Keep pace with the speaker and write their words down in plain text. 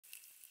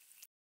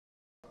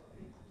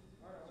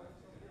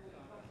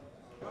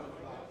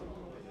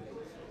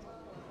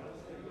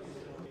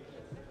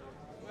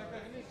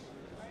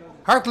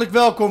Hartelijk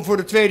welkom voor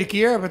de tweede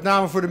keer, met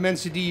name voor de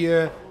mensen die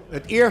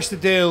het eerste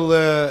deel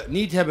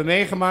niet hebben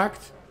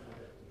meegemaakt.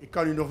 Ik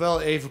kan u nog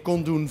wel even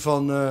konddoen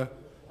van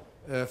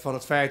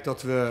het feit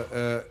dat we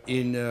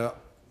in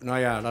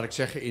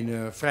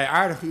vrij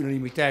aardige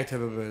unanimiteit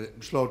hebben we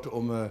besloten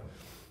om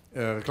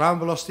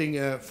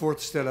reclamebelasting voor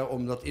te stellen,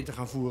 om dat in te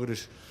gaan voeren.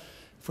 Dus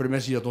voor de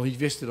mensen die dat nog niet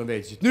wisten, dan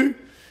weten ze het nu.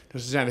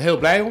 Dus daar zijn we heel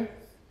blij om.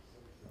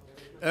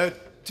 Het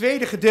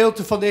tweede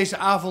gedeelte van deze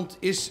avond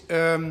is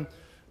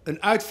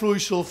een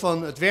uitvloeisel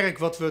van het werk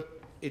wat we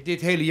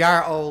dit hele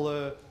jaar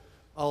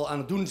al aan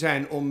het doen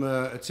zijn om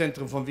het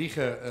centrum van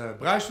Wijchen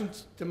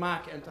bruisend te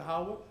maken en te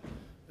houden.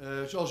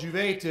 Zoals u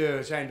weet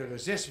zijn er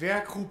 6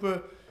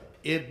 werkgroepen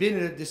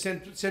binnen de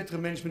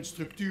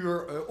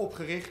centrummanagementstructuur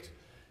opgericht.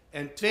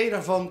 En 2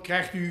 daarvan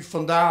krijgt u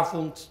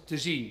vanavond te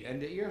zien. En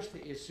de eerste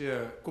is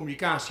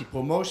Communicatie,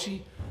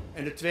 Promotie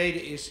en de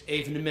tweede is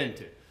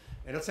Evenementen.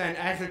 En dat zijn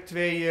eigenlijk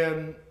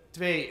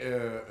twee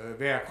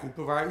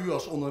werkgroepen waar u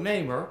als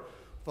ondernemer,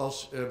 of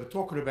als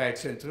betrokkenen bij het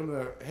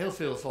centrum, heel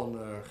veel van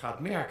gaat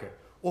merken.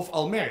 Of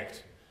al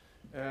merkt.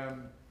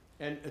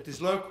 En het is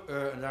leuk,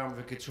 en daarom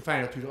vind ik het zo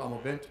fijn dat u er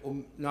allemaal bent,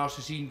 om nou eens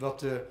te zien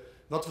wat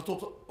we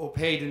tot op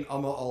heden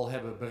allemaal al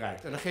hebben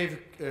bereikt. En dan geef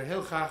ik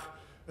heel graag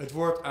het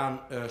woord aan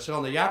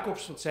Saranda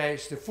Jacobs, want zij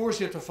is de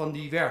voorzitter van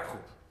die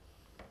werkgroep.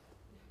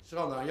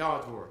 Saranda, aan jou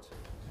het woord.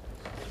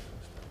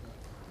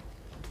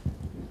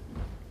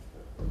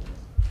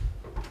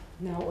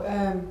 Nou,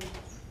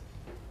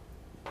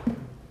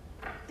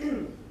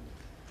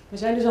 we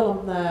zijn dus al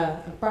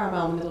een paar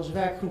maanden met onze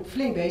werkgroep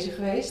flink bezig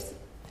geweest.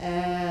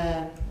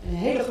 Een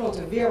hele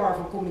grote wirwar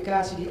van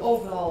communicatie die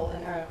overal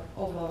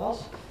was.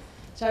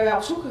 Zijn wij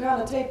op zoek gegaan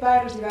naar 2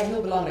 pijlers die wij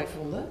heel belangrijk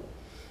vonden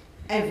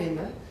en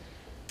vinden.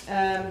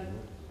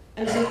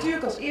 En dat is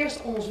natuurlijk als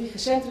eerst om ons Wijchen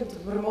Centrum te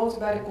promoten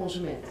bij de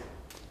consument.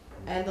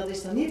 En dat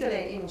is dan niet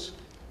alleen in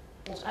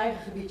ons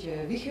eigen gebiedje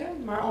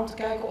Wijchen, maar om te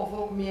kijken of we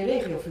ook meer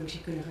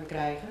regiofunctie kunnen gaan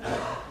krijgen.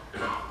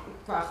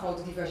 Qua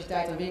grote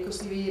diversiteit aan winkels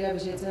die we hier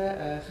hebben zitten,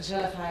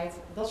 gezelligheid,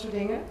 dat soort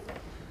dingen.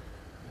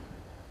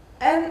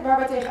 En waar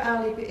wij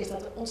tegenaan liepen is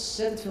dat er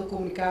ontzettend veel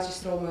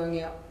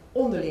communicatiestromingen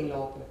onderling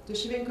lopen.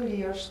 Tussen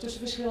winkeliers, tussen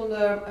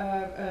verschillende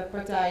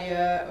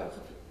partijen,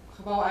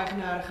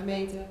 gebouweigenaren,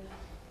 gemeenten.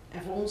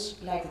 En voor ons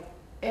lijkt het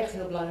echt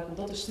heel belangrijk om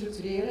dat te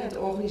structureren en te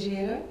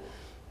organiseren,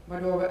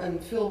 waardoor we een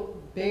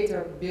veel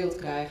beter beeld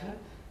krijgen.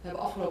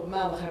 Afgelopen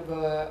maandag hebben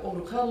we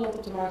Omroep Gelderland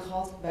op de markt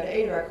gehad. Bij de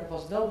ene werkgroep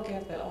was het wel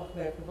bekend, bij de andere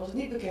werkgroep was het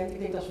niet bekend. Ik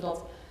denk dat we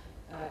dat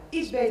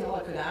iets beter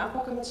hadden kunnen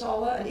aanpakken met z'n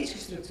allen en iets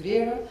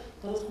gestructureerder.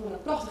 Dat het gewoon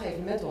een prachtig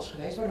evenement was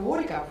geweest waar de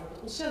horeca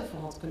bijvoorbeeld ontzettend van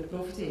had kunnen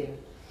profiteren.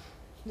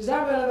 Dus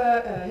daar willen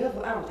we heel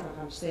veel aandacht aan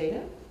gaan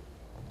besteden.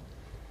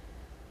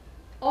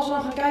 Als we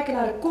dan gaan kijken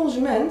naar de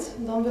consument,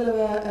 dan willen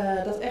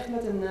we dat echt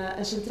met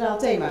een centraal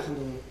thema gaan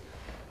doen.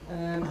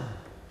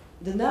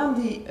 De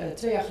naam die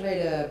 2 jaar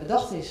geleden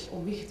bedacht is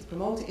om Wijchen te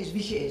promoten is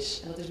Wijchen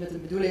is. En dat is met de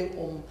bedoeling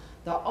om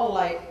daar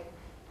allerlei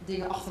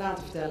dingen achteraan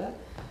te vertellen.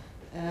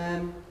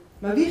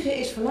 Maar Wijchen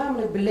is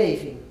voornamelijk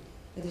beleving.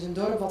 Het is een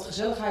dorp wat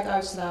gezelligheid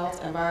uitstraalt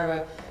en waar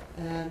we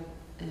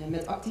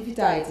met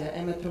activiteiten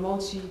en met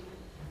promotie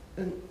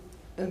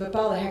een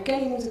bepaalde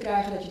herkenning moeten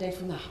krijgen. Dat je denkt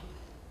van, nou,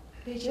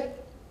 weet je,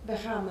 wij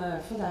gaan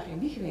vandaag in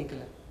Wijchen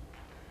winkelen.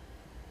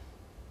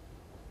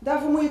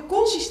 Daarvoor moet je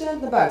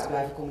consistent naar buiten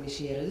blijven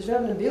communiceren. Dus we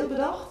hebben een beeld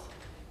bedacht.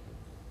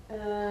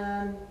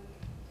 En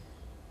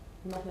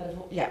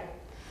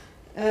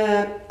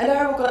daar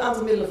hebben we ook een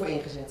aantal middelen voor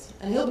ingezet.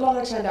 En heel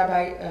belangrijk zijn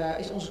daarbij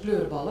is onze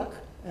kleurenbalk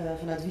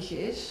vanuit Wijchen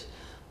is,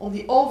 om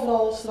die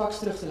overal straks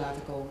terug te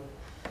laten komen.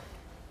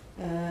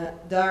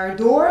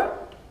 Daardoor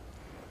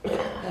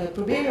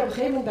probeer je op een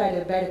gegeven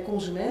moment bij de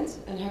consument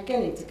een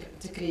herkenning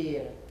te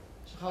creëren.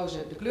 Zo gauw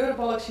ze de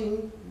kleurenbalk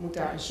zien, moet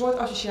daar een soort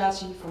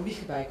associatie van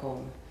Wijchen bij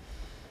komen.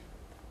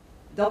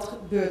 Dat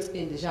gebeurt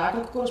in de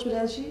zakelijke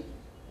correspondentie.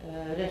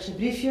 Rechts een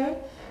briefje.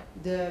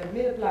 De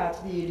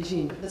middenplaat die jullie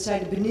zien, dat zijn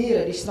de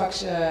banieren die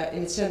straks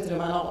in het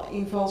centrum aan alle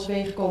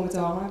invalswegen komen te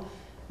hangen.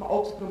 Maar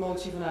ook de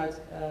promotie vanuit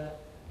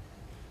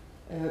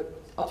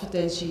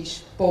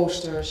advertenties,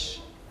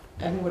 posters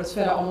en hoe we dat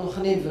verder allemaal nog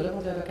gaan invullen.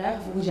 Want we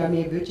krijgen volgend jaar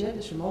meer budget,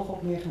 dus we mogen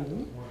ook meer gaan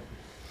doen.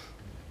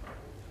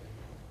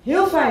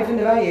 Heel fijn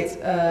vinden wij het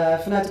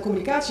vanuit de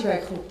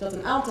communicatiewerkgroep dat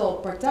een aantal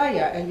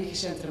partijen en Wijchen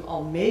Centrum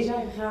al mee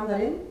zijn gegaan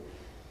daarin.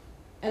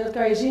 En dat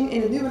kan je zien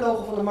in het nieuwe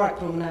logo van de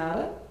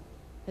Marktpromenade,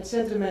 het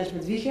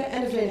Centrummanagement Wijchen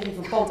en de Vereniging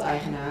van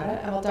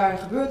Pandeigenaren. En wat daar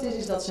gebeurd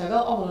is dat zij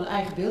wel allemaal een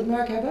eigen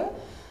beeldmerk hebben,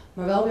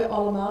 maar wel weer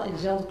allemaal in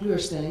dezelfde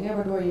kleurstellingen,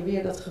 waardoor je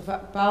weer dat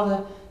bepaalde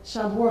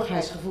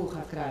saamhorigheidsgevoel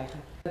gaat krijgen.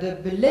 De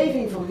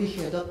beleving van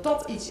Wijchen,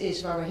 dat iets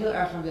is waar we heel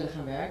erg aan willen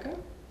gaan werken.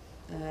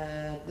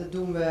 Dat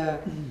doen we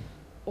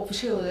op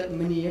verschillende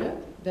manieren.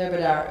 We hebben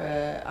daar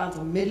een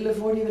aantal middelen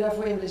voor die we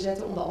daarvoor in willen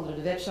zetten, onder andere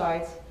de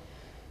website.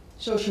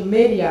 Social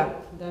media,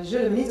 daar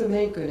zullen we niet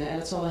omheen kunnen en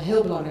dat zal een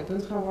heel belangrijk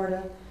punt gaan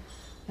worden.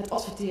 Het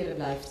adverteren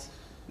blijft.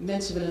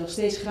 Mensen willen nog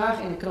steeds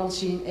graag in de krant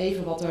zien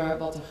even wat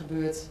er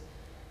gebeurt.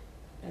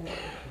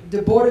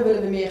 De borden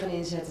willen we meer gaan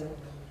inzetten.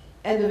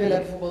 En we willen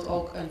bijvoorbeeld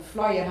ook een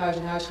flyer huis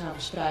in huis gaan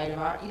verspreiden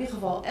waar in ieder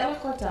geval elk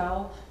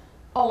kwartaal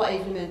alle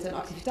evenementen en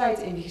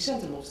activiteiten in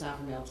Centrum op staan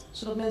vermeld.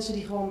 Zodat mensen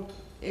die gewoon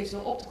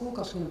eventueel op de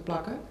koelkast kunnen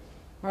plakken,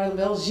 maar dan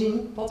wel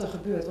zien wat er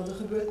gebeurt. Want er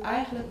gebeurt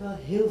eigenlijk wel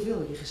heel veel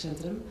in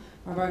Centrum,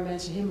 maar waar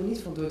mensen helemaal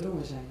niet van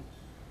doordrongen zijn.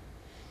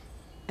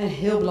 En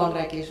heel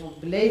belangrijk is, want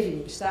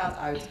beleving bestaat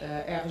uit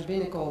ergens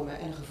binnenkomen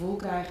en een gevoel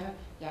krijgen.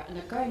 Ja, en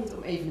daar kan je niet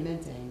om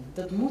evenementen heen.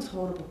 Dat moet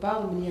gewoon op een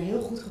bepaalde manier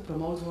heel goed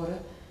gepromoot worden.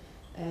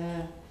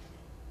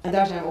 En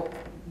daar zijn we ook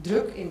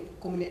druk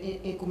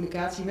in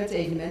communicatie met de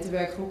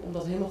evenementenwerkgroep om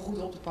dat helemaal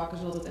goed op te pakken,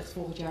 zodat het echt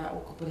volgend jaar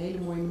ook op een hele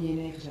mooie manier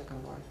neergezet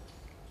kan worden.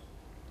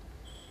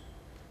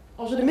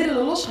 Als we de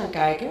middelen los gaan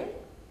kijken,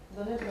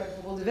 dan hebben we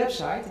bijvoorbeeld de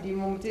website, die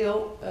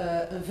momenteel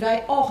een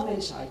vrij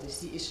algemene site is.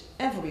 Die is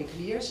en voor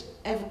winkeliers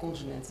en voor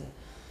consumenten.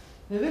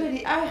 We willen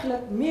die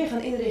eigenlijk meer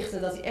gaan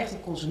inrichten dat die echt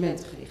op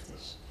consumenten gericht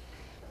is.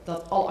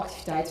 Dat alle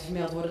activiteiten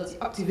vermeld worden, dat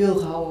die actueel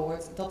gehouden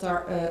wordt, dat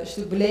daar een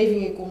stuk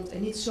beleving in komt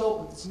en niet zo,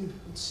 want het is nu,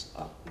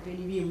 ik weet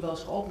niet wie hem wel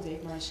eens geopend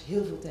heeft, maar er is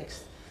heel veel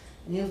tekst.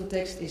 En heel veel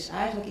tekst is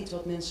eigenlijk iets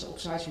wat mensen op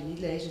sites weer niet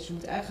lezen, dus we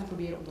moeten eigenlijk gaan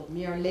proberen om dat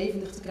meer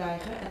levendig te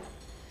krijgen. En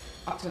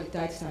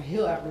actualiteit is daar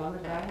heel erg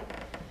belangrijk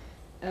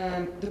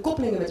bij. De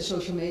koppelingen met de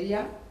social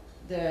media,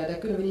 daar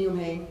kunnen we niet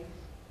omheen.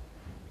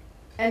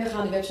 En we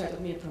gaan de website ook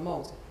meer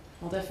promoten.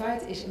 Want in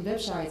feite is een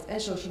website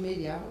en social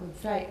media een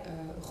vrij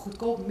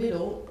goedkoop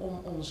middel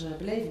om onze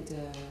beleving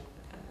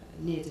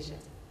neer te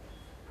zetten.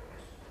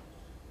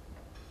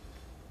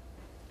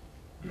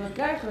 Dan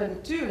krijgen we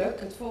natuurlijk,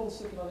 het volgende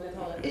stukje wat we net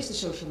hadden, is de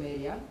social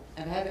media.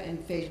 En we hebben een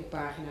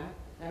Facebookpagina,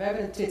 en we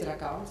hebben een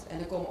Twitter-account en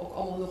er komen ook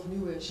allemaal nog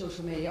nieuwe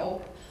social media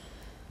op.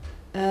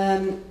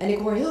 En ik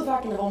hoor heel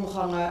vaak in de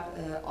wandelgangen,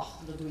 ach,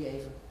 dat doe je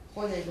even.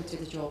 Gooi er even een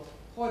Twittertje op,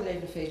 gooi er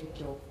even een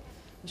Facebookje op.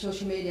 Maar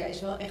social media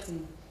is wel echt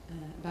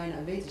bijna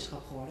een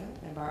wetenschap geworden.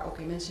 En waar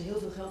ook mensen heel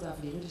veel geld aan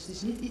verdienen. Dus het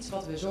is niet iets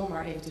wat we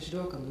zomaar even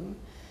tussendoor kunnen doen.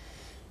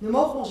 We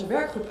mogen onze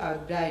werkgroep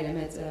uitbreiden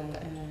met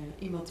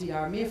iemand die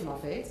daar meer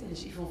vanaf weet. Dat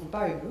is Yvonne van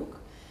Puijenbroek.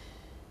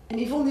 En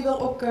Yvonne die wil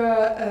ook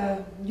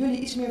jullie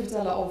iets meer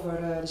vertellen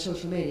over de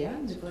social media.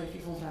 Dus ik wil even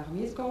Yvonne vragen om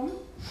hier te komen.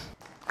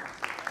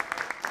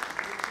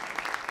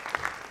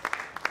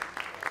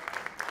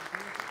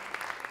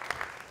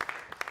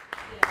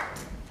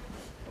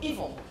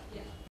 Yvonne,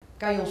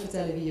 kan je ons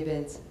vertellen wie je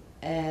bent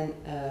en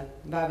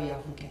waar we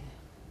jou van kennen?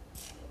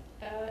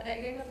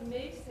 Ik denk dat de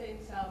meesten in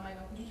de zaal mij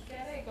nog niet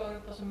kennen. Ik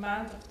woon pas een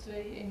maand of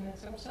 2 in...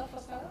 Zal ik mezelf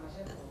vasthouden?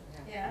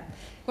 Ja.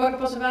 Ik woon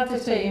pas een maand of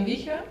 2 in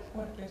Wijchen. Oh,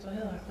 dat klinkt wel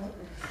heel erg goed.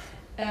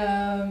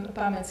 Een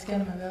paar mensen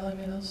kennen me wel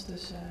inmiddels.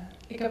 Dus,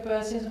 ik heb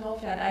sinds een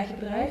half jaar een eigen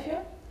bedrijfje.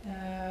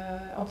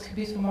 Op het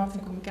gebied van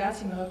marketing en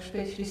communicatie, maar ook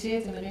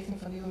gespecialiseerd in de richting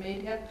van nieuwe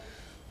media.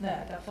 Nou,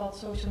 daar valt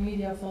social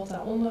media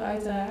daaronder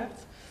uiteraard.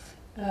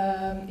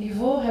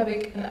 Hiervoor heb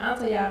ik een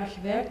aantal jaren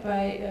gewerkt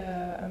bij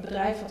een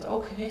bedrijf wat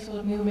ook gericht was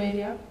op nieuwe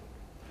media.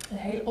 Een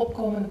hele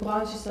opkomende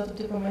branche is dat op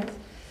dit moment.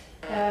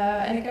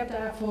 En ik heb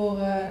daarvoor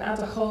een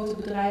aantal grote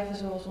bedrijven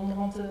zoals onder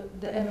andere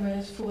de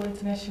NOS, Voetbal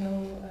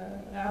International,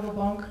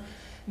 Rabobank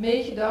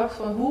meegedacht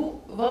van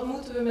wat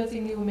moeten we met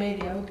die nieuwe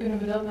media? Hoe kunnen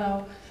we dat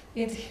nou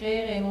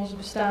integreren in onze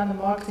bestaande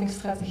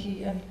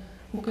marketingstrategie en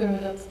hoe kunnen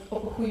we dat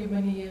op een goede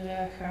manier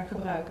gaan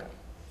gebruiken?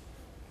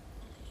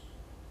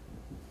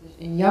 Dus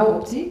in jouw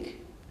optiek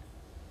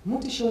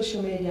moet de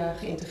social media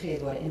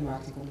geïntegreerd worden in de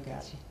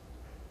marketingcommunicatie?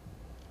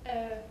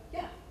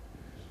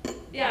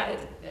 Ja,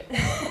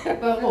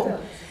 waarom?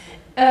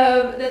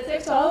 Dat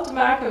heeft al te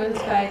maken met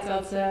het feit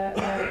dat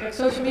kijk,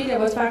 social media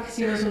wordt vaak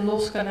gezien als een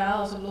los kanaal,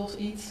 als een los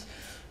iets.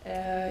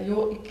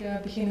 Ik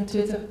begin een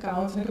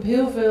Twitter-account en ik heb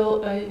heel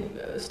veel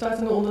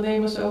startende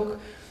ondernemers ook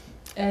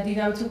die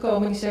naar me toe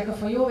komen en die zeggen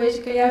van joh, weet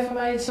je, kan jij voor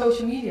mij de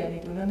social media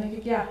niet doen? Dan denk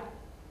ik ja,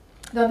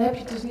 dan heb je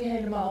het dus niet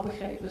helemaal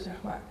begrepen, zeg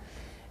maar.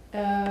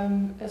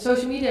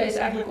 Social media is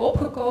eigenlijk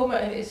opgekomen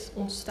en is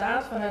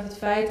ontstaan vanuit het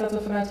feit dat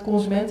er vanuit de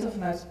consumenten,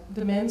 vanuit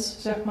de mens,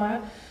 zeg maar,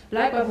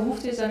 blijkbaar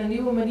behoefte is aan een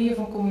nieuwe manier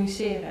van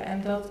communiceren.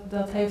 En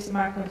dat heeft te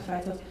maken met het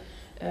feit dat,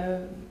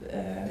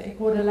 ik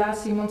hoorde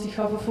laatst iemand die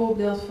gaf een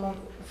voorbeeld van,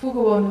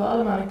 vroeger woonden we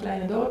allemaal in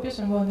kleine dorpjes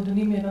en woonden er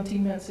niet meer dan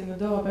 10 mensen in het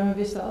dorp en we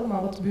wisten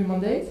allemaal wat de buurman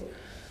deed.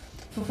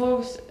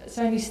 Vervolgens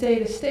zijn die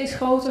steden steeds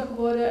groter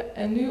geworden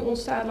en nu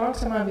ontstaat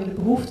langzaamaan weer de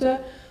behoefte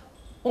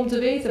om te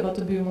weten wat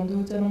de buurman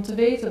doet en om te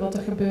weten wat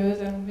er gebeurt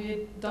en om weer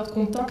dat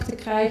contact te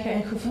krijgen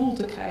en gevoel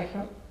te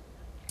krijgen.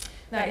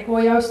 Nou, ik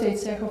hoor jou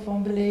steeds zeggen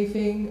van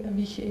beleving, een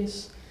wiegje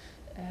is.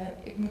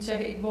 Ik moet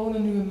zeggen, ik woon er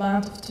nu een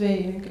maand of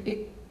 2 en ik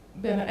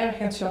ben er erg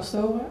enthousiast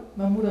over.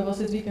 Mijn moeder was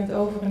dit weekend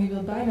over en die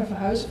wil bijna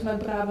verhuizen vanuit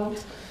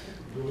Brabant.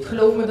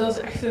 Geloof me, dat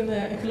is echt een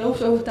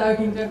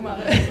geloofsovertuiging, zeg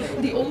maar,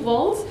 die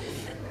omvalt.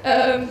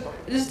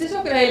 Dus het is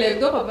ook een heel leuk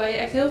dorp waar je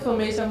echt heel veel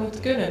mee zou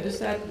moeten kunnen. Dus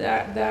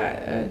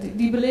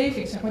die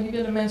beleving, zeg maar, die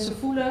willen mensen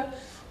voelen.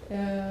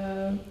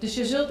 Dus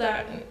je zult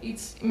daar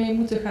iets mee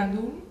moeten gaan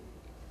doen.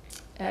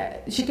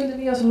 Dus je kunt het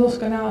niet als een los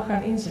kanaal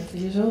gaan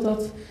inzetten. Je zult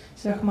dat,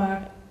 zeg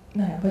maar,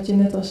 nou ja, wat je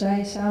net al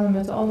zei, samen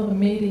met de andere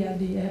media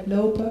die je hebt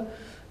lopen,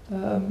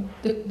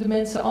 de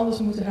mensen anders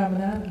moeten gaan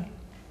benaderen.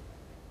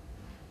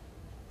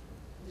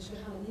 Dus we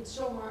gaan het niet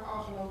zomaar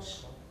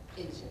argeloos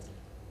inzetten?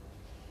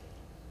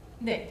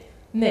 Nee.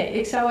 Nee,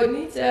 ik zou het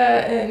niet.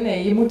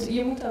 Nee,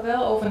 je moet daar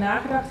wel over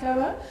nagedacht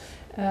hebben.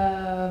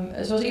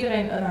 Zoals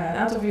iedereen, een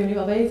aantal van jullie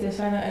wel weten,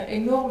 zijn er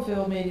enorm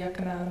veel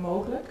mediakanalen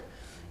mogelijk.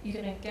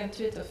 Iedereen kent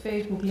Twitter,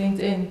 Facebook,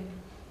 LinkedIn.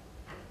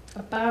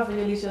 Een paar van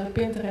jullie zullen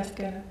Pinterest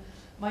kennen.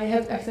 Maar je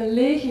hebt echt een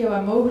legio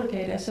aan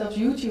mogelijkheden. En zelfs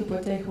YouTube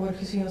wordt tegenwoordig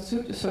gezien als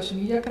een social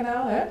media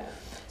kanaal. Hè?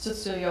 Dus dat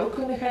zul je ook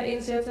kunnen gaan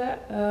inzetten.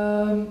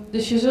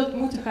 Dus je zult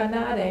moeten gaan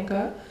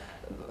nadenken.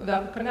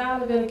 Welke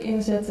kanalen wil ik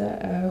inzetten?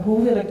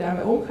 Hoe wil ik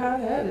daarmee omgaan?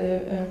 Hè?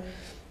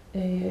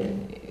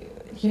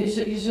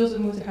 Je zult het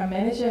moeten gaan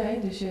managen. Hè?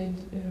 Dus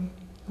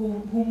hoe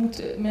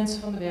moeten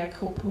mensen van de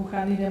werkgroep, hoe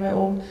gaan die daarmee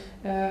om?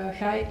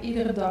 Ga ik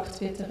iedere dag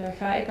twitteren?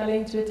 Ga ik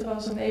alleen twitteren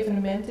als er een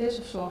evenement is?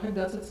 Of zorg ik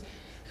dat het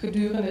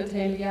gedurende het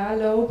hele jaar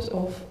loopt?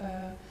 Of,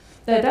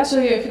 daar zul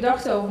je een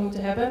gedachte over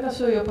moeten hebben. En dat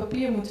zul je op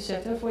papier moeten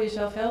zetten. Voor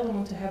jezelf helder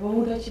moeten hebben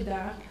hoe dat je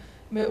daar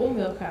mee om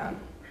wil gaan.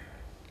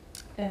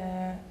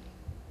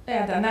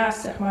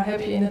 Daarnaast zeg maar, heb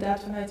je inderdaad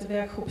vanuit de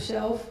werkgroep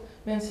zelf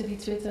mensen die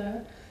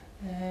twitteren.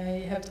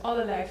 Je hebt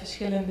allerlei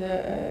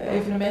verschillende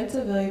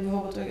evenementen. Wil je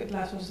bijvoorbeeld, het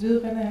laatst was het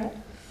wielrennen, hè?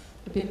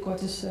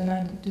 Binnenkort is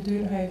de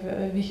duur nog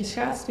even wie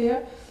schaatst weer.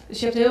 Dus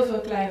je hebt heel veel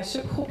kleine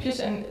subgroepjes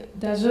en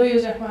daar zul je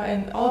zeg maar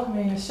een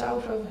algemene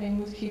saus overheen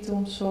moeten gieten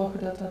om te zorgen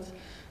dat dat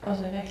als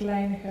een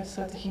rechtlijnige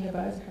strategie naar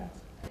buiten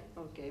gaat.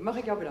 Oké, mag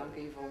ik jou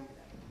bedanken, Yvonne?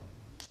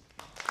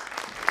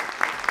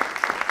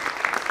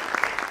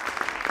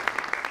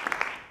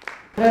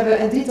 We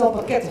hebben een drietal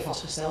pakketten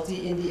vastgesteld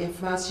die in die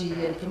informatie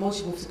en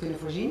promotiebehoeften kunnen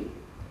voorzien.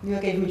 Die wil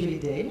ik even met jullie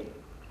delen.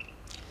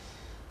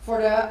 Voor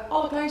de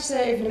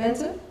allerkleinste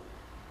evenementen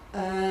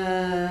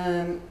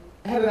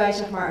hebben wij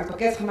zeg maar een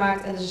pakket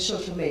gemaakt en dat is een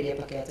social media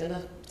pakket. En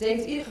dat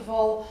betekent in ieder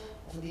geval,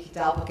 of een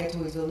digitaal pakket hoe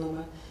je het wil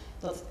noemen,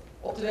 dat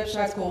op de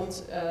website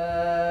komt.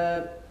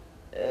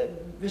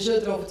 We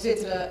zullen erover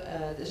twitteren.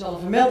 Er zal een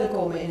vermelding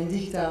komen in een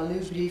digitale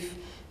nieuwsbrief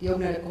die ook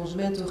naar de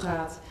consument toe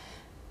gaat.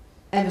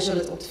 En we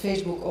zullen het op de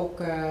Facebook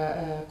ook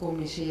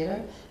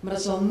communiceren. Maar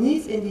dat zal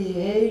niet in die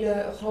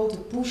hele grote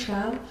push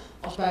gaan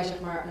als bij zeg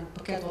maar, een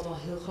pakket wat al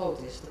heel groot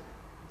is.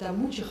 Daar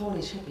moet je gewoon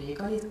in schippen. Je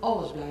kan niet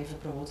alles blijven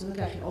promoten, dan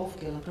krijg je een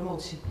overkill aan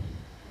promotie.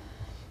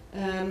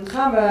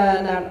 Gaan we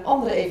naar een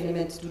andere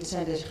evenementen toe, dat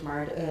zijn de, zeg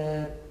maar,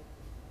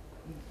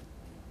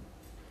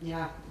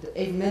 de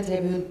evenementen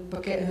hebben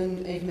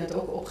hun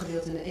evenementen ook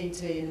opgedeeld in een 1,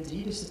 2 en een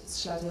 3, dus dat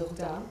sluit heel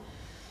goed aan.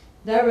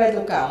 Daar hebben wij het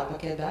lokale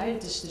pakket bij,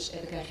 dat is dus,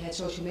 dan krijg je het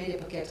social media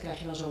pakket krijg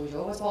je dan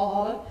sowieso wat we al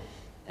hadden.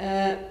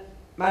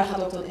 Maar er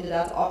gaat ook dan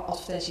inderdaad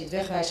advertentie in het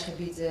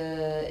wegwijsgebied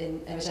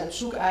in. En we zijn op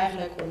zoek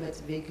eigenlijk om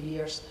met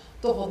winkeliers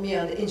toch wat meer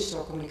aan de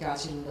in-store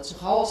communicatie te doen. Dat zo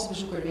gauw als de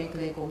bezoeker de winkel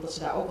in komt, dat ze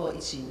daar ook wel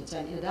iets zien. Het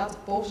zijn inderdaad de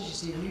postertjes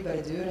die we nu bij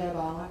de deuren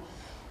hebben hangen.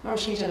 Maar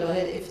misschien zijn er wel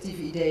hele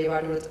effectieve ideeën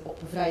waardoor het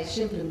op een vrij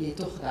simpele manier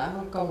toch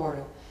gedaan kan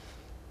worden.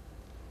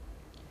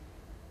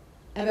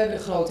 En we hebben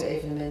de grote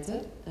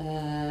evenementen.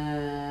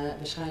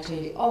 Waarschijnlijk zijn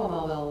jullie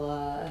allemaal wel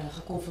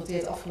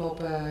geconfronteerd de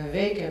afgelopen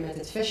weken met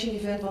het fashion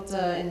event wat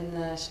in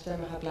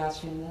september gaat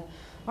plaatsvinden.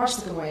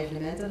 Hartstikke mooi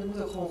evenement en dat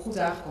moet ook gewoon goed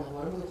aangekondigd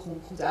worden, dat moet ook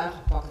gewoon goed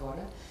aangepakt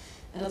worden.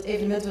 En dat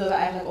evenement willen we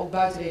eigenlijk ook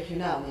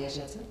buitenregionaal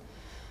neerzetten.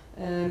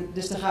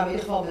 Dus dan gaan we in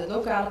ieder geval met het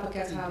lokale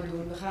pakket gaan we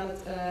doen. We gaan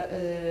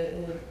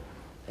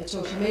het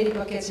social media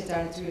pakket zit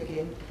daar natuurlijk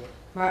in.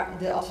 Maar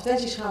de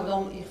advertenties gaan we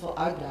dan in ieder geval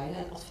uitbreiden.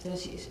 En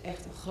advertentie is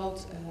echt een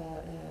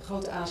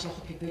grote aanslag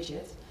op je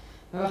budget.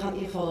 Maar we gaan in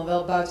ieder geval dan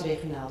wel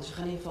buitenregionaal. Dus we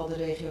gaan in ieder geval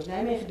de regio's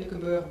Nijmegen,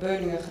 Dukenburg,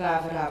 Beuningen,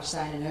 Graven,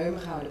 Ravenstein en Heumen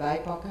gaan we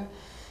erbij pakken.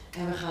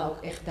 En we gaan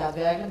ook echt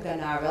daadwerkelijk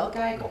daarna wel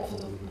kijken of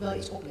het wel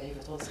iets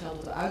oplevert. Want het geld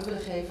dat we uit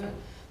willen geven,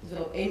 dat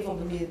willen we op een of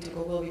andere manier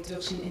natuurlijk ook wel weer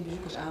terugzien in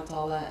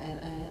bezoekersaantallen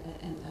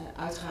en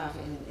uitgaven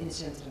in het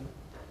centrum.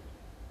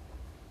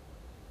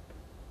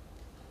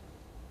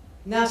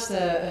 Naast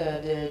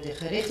de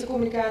gerichte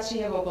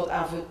communicatie hebben we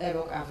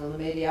ook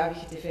aanvullende media,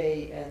 Wieg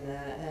TV en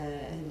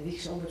de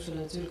Wiegse Omroep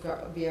zullen natuurlijk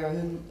weer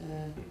hun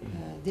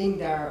ding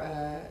daar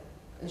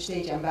een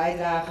steentje aan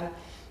bijdragen.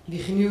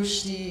 Wieg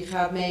Nieuws die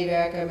gaat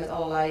meewerken met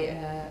allerlei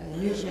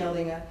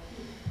nieuwsmeldingen.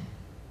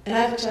 En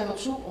eigenlijk zijn we op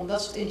zoek om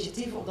dat soort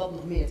initiatieven om dat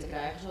nog meer te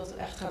krijgen, zodat het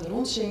echt gaat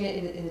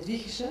rondzingen in het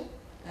Wiegische.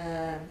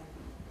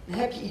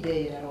 Heb je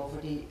ideeën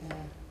daarover die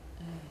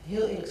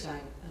heel eerlijk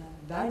zijn,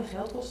 weinig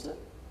geld kosten?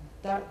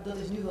 Dat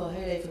is nu wel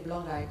heel even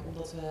belangrijk,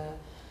 omdat we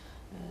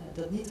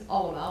dat niet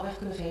allemaal weg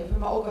kunnen geven.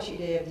 Maar ook als je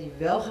ideeën hebt die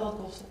wel geld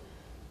kosten,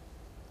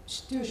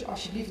 stuur ze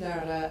alsjeblieft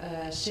naar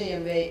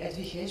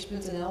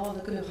cmw@wiegees.nl.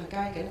 Dan kunnen we gaan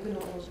kijken en dan kunnen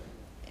we ons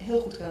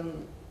heel goed gaan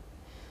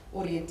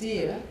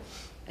oriënteren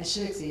en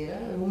selecteren.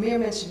 En hoe meer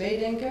mensen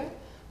meedenken,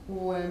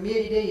 hoe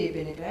meer ideeën je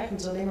binnenkrijgt. En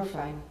dat is alleen maar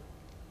fijn.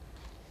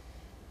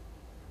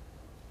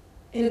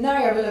 In het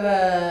najaar willen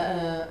we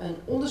een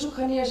onderzoek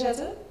gaan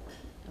neerzetten.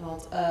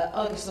 Want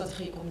elke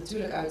strategie komt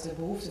natuurlijk uit de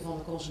behoeften van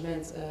de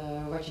consument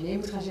wat je neer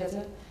moet gaan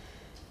zetten.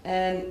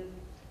 En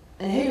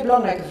een hele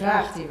belangrijke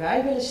vraag die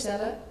wij willen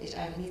stellen is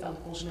eigenlijk niet aan de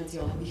consument die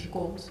al naar Wiegen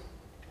komt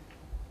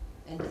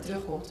en die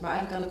terugkomt, maar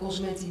eigenlijk aan de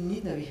consument die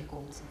niet naar Wiegen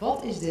komt.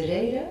 Wat is de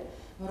reden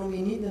waarom je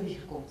niet naar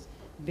Wiegen komt?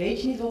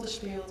 Weet je niet wat er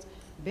speelt?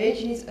 Weet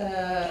je niet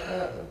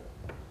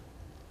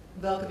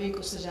welke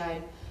winkels er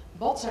zijn?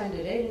 Wat zijn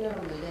de redenen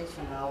waarom je denkt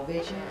van nou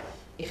weet je,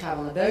 ik ga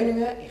wel naar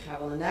Beuningen, ik ga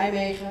wel naar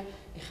Nijmegen,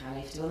 ik ga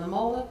eventueel naar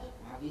Malden,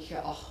 maar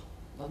Wijchen, ach,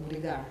 wat moet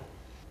ik daar?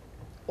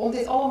 Om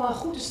dit allemaal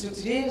goed te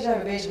structureren zijn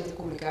we bezig met een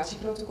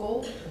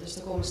communicatieprotocol. Dus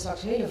er komen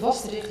straks hele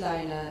vaste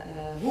richtlijnen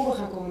hoe we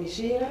gaan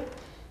communiceren,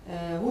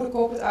 hoe de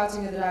corporate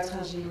uitingen eruit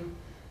gaan zien,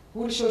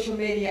 hoe de social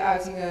media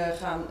uitingen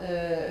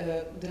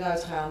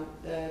eruit gaan,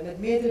 met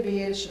meerdere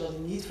beheerders, zodat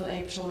het niet van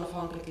één persoon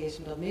afhankelijk is,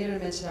 maar dat meerdere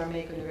mensen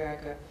daarmee kunnen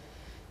werken.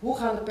 Hoe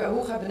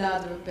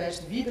benaderen we pers,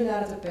 wie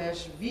benadert de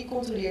pers, wie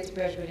controleert de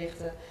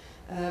persberichten,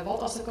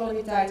 wat als er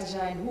calamiteiten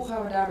zijn, hoe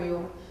gaan we daarmee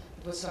om?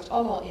 Het wordt straks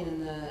allemaal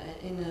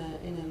in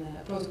een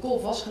protocol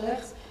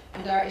vastgelegd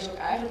en daar is ook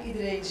eigenlijk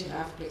iedereen zich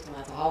aan verplicht om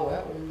aan te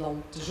houden, om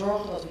dan te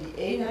zorgen dat we die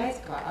eenheid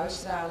qua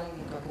uitstraling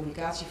en qua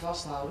communicatie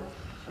vasthouden,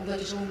 omdat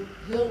je zo'n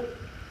heel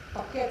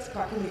pakket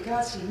qua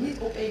communicatie niet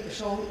op één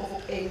persoon of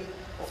op één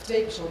of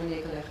twee personen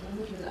neer kan leggen, dat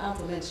moet je met een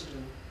aantal mensen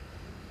doen.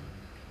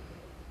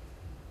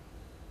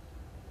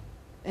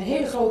 Een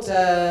hele grote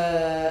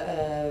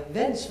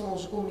wens van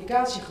onze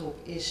communicatiegroep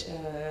is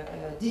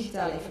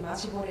digitale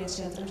informatieborden in het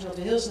centrum, zodat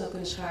we heel snel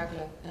kunnen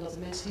schakelen en dat de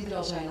mensen die er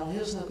al zijn al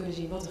heel snel kunnen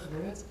zien wat er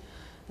gebeurt.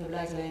 Dat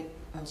blijkt alleen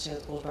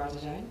ontzettend kostbaar te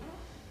zijn.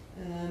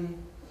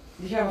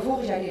 Die gaan we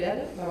volgend jaar niet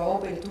redden, maar we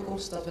hopen in de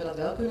toekomst dat we dat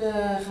wel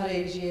kunnen gaan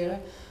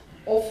realiseren.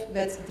 Of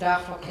met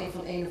draagvlak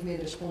van één of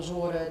meerdere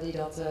sponsoren die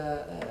dat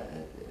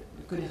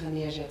kunnen gaan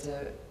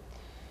neerzetten,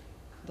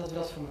 dat we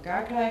dat voor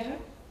elkaar krijgen.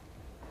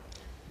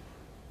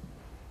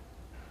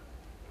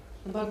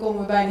 En dan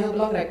komen we bij een heel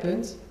belangrijk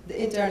punt, de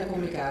interne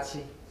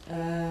communicatie.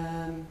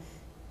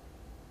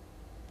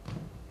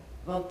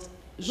 Want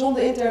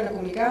zonder interne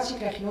communicatie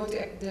krijg je nooit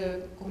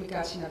de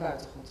communicatie naar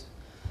buiten goed.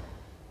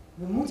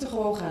 We moeten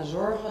gewoon gaan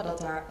zorgen dat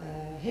daar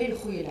hele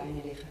goede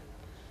lijnen liggen.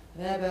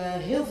 We hebben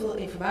heel veel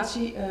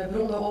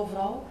informatiebronnen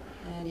overal.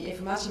 En die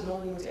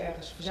informatiebronnen die moeten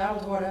ergens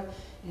verzameld worden en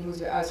die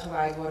moeten weer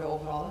uitgewaaid worden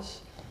over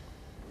alles.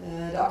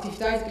 De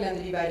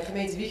activiteitenkalender die bij de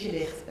gemeente Wijchen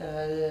ligt,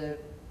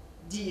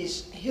 die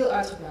is heel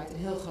uitgebreid en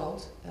heel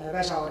groot.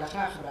 Wij zouden daar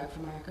graag gebruik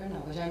van maken.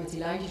 Nou, we zijn met die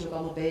lijntjes ook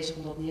allemaal bezig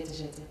om dat neer te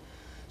zetten.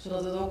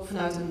 Zodat het ook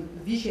vanuit een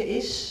Wijchen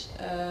is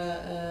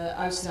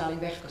uitstraling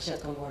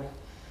weggezet kan worden.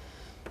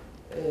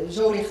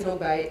 Zo ligt er ook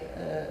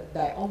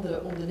bij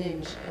andere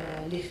ondernemers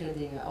liggen er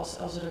dingen.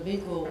 Als er een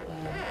winkel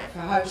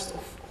verhuist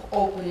of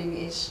opening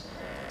is,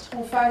 het is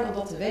gewoon fijn om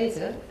dat te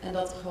weten en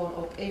dat gewoon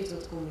ook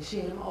eventueel te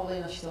communiceren. Maar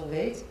alleen als je het al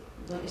weet,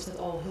 dan is dat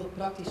al heel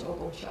praktisch ook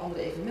als je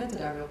andere evenementen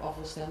daar weer op af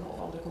wil stemmen of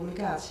andere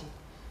communicatie.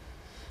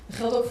 Dat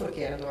geldt ook voor de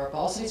kerndorpen.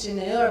 Als er iets in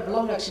een heel erg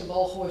belangrijk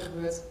symboolgooi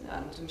gebeurt, nou,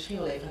 dan moeten we misschien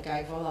wel even gaan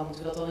kijken van, nou,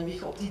 moeten we dat dan in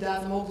Wijchen op die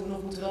datum ook doen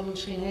of moeten we dat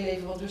misschien heel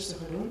even wat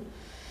rustiger doen.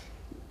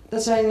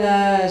 Dat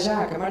zijn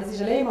zaken, maar het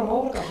is alleen maar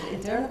mogelijk als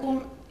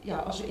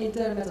we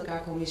intern met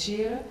elkaar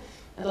communiceren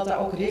en dat daar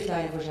ook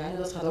richtlijnen voor zijn en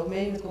dat gaat ook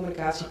mee in het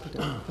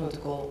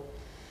communicatieprotocol.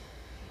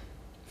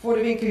 Voor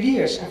de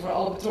winkeliers en voor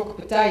alle betrokken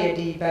partijen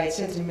die bij het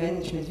Centrum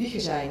Management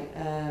Wijchen zijn,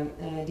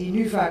 die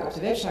nu vaak op de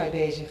website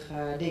bezig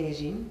dingen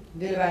zien,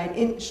 willen wij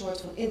een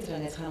soort van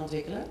intranet gaan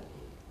ontwikkelen.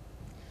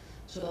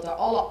 Zodat daar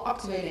alle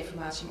actuele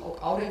informatie, maar ook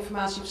oude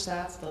informatie op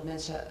staat. Dat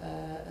mensen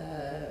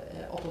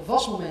op een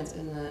vast moment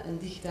een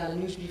digitale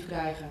nieuwsbrief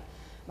krijgen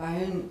waar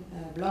hun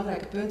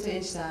belangrijke punten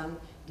in staan.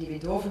 Die weer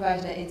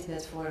doorverwijzen naar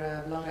internet voor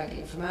belangrijke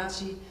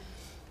informatie.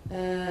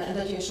 En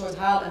dat je een soort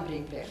haal- en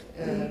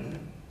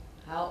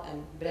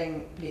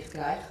brengplicht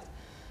krijgt.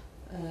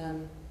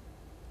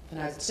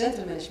 Vanuit het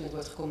centrummanagement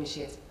wordt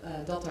gecommuniceerd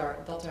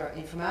dat er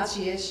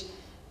informatie is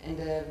en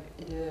de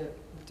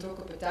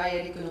betrokken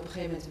partijen die kunnen op een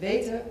gegeven moment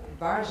weten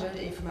waar ze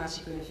de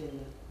informatie kunnen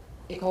vinden.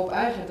 Ik hoop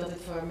eigenlijk dat dit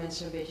voor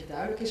mensen een beetje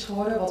duidelijk is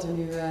geworden wat we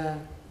nu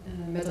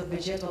met dat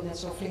budget wat net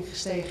zo flink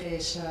gestegen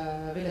is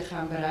willen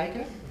gaan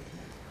bereiken.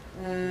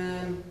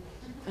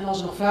 En als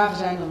er nog vragen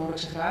zijn, dan hoor ik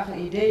ze graag. En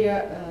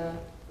ideeën,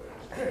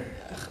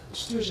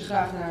 stuur ze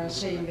graag naar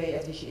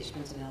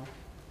cmw@wijchenis.nl.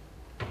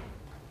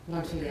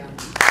 Bedankt voor jullie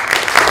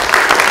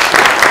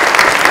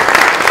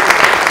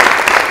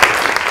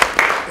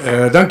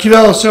aandacht.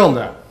 Dankjewel,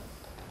 Sandra.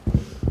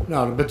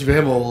 Nou, dan bent u weer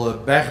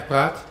helemaal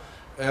bijgepraat.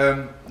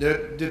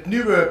 Dit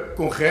nieuwe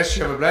congres,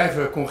 ja, we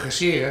blijven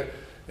congresseren,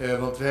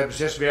 want we hebben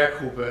 6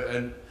 werkgroepen.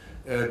 En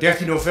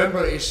 13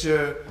 november is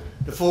de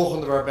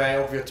volgende waarbij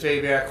ook weer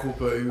 2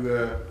 werkgroepen u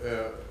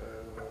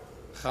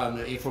gaan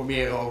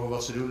informeren over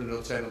wat ze doen. En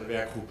dat zijn dan de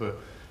werkgroepen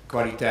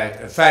kwaliteit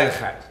en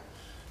veiligheid.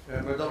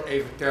 Maar dan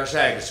even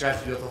terzijde,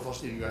 schrijft u dat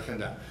alvast in uw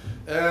agenda.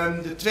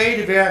 De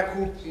tweede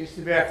werkgroep is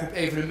de werkgroep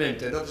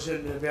Evenementen. En dat is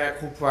een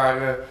werkgroep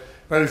waar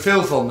u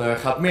veel van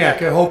gaat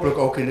merken, hopelijk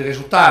ook in de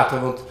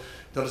resultaten, want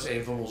dat is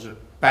een van onze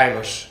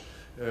pijlers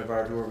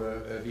waardoor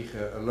we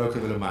Wijchen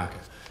leuker willen maken.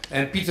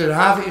 En Pieter de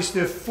Haven is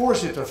de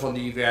voorzitter van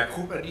die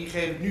werkgroep en die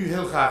geef ik nu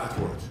heel graag het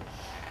woord.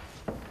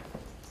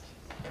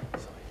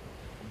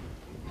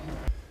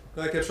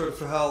 Nou, ik heb zo het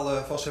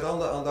verhaal van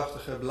Seranda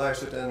aandachtig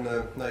beluisterd en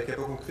ik heb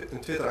ook een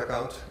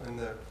Twitter-account. En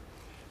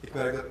ik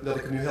merk dat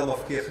ik het nu helemaal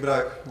verkeerd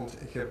gebruik, want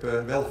ik heb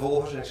wel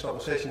volgers en ik snap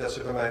nog steeds niet dat ze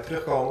bij mij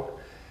terugkomen.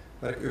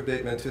 Maar ik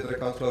update mijn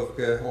Twitter-account geloof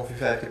ik ongeveer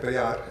 5 keer per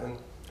jaar. En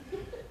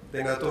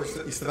denk dat het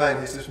toch iets te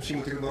weinig is, dus misschien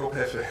moet ik het maar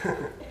opheffen.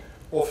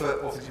 of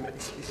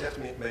iets echt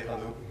mee gaan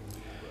doen.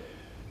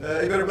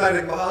 Ik ben ook blij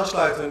dat ik mag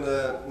aansluiten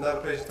naar de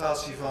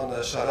presentatie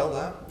van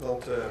Saranda.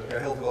 Want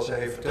heel veel wat zij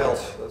heeft verteld,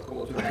 dat komt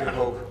natuurlijk terug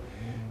ook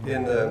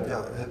in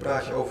het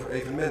praatje over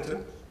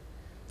evenementen.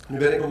 Nu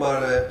ben ik nog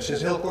maar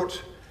sinds heel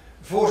kort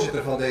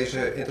voorzitter van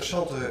deze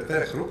interessante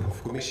werkgroep,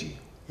 of commissie,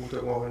 hoe we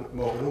het ook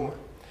mogen noemen.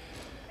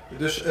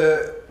 Dus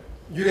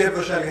jullie hebben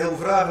waarschijnlijk heel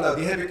veel vragen, nou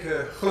die heb ik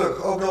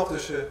gelukkig ook nog,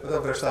 dus wat dat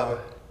betreft staan we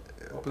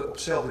op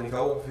hetzelfde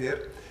niveau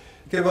ongeveer.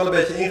 Ik heb wel een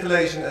beetje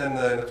ingelezen en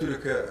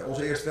natuurlijk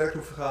onze eerste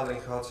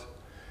werkgroepvergadering gehad.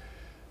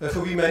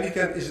 Voor wie mij niet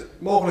kent is het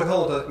mogelijk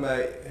handig dat ik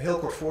mij heel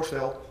kort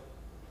voorstel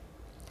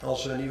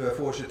als nieuwe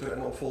voorzitter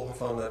en opvolger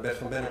van Bert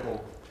van Bennekom,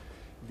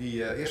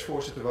 die eerst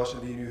voorzitter was en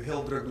die nu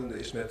heel drukdoende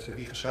is met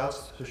Wiegen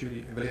Schaatst, zoals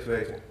jullie wellicht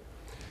weten.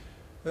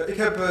 Ik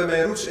heb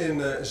mijn roots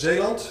in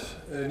Zeeland,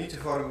 niet te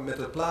verwarren met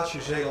het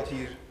plaatsje Zeeland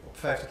hier op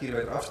 50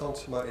 kilometer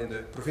afstand, maar in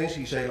de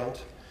provincie Zeeland.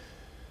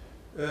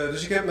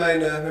 Dus ik heb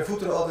mijn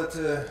voeten altijd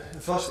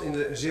vast in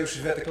de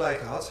Zeeuwse vette klei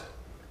gehad.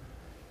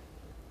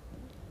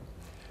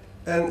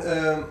 En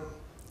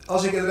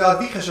als ik inderdaad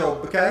Wiegen zo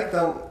bekijk,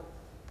 dan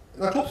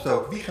klopt het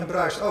ook. Wiegen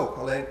bruist ook.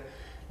 Alleen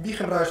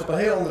Wiegen bruist op een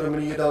heel andere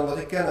manier dan wat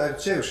ik ken uit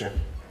het Zeeuwse.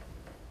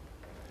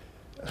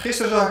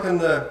 Gisteren zag ik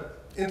een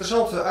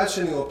interessante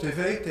uitzending op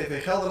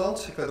TV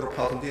Gelderland. Ik werd erop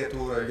geattendeerd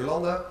door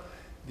Jolanda,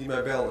 die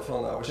mij belde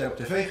van nou, we zijn op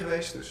tv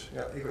geweest. Dus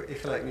ja, ik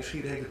gelijk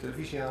nieuwsgierig de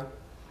televisie aan.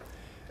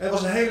 En het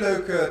was een heel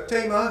leuk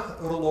thema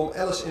rondom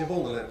Alice in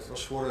Wonderland. Het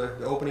was voor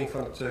de opening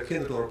van het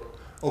kinderdorp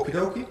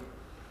Okidoki.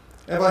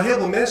 En waar heel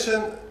veel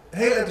mensen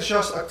heel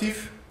enthousiast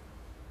actief,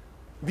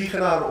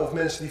 Wiegenaren of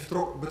mensen die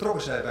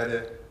betrokken zijn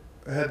bij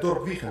het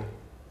dorp Wiegen.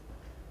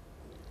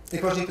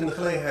 Ik was niet in de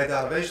gelegenheid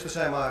daar aanwezig te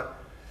zijn, maar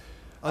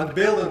aan de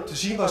beelden te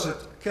zien was het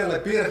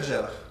kennelijk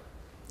berengezellig.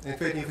 En ik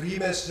weet niet of er hier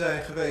mensen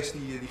zijn geweest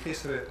die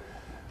gisteren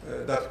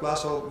daar te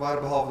plaats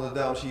waren, behalve de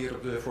dames hier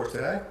op de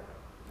voorterrein.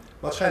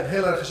 Maar het schijnt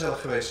heel erg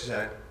gezellig geweest te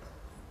zijn.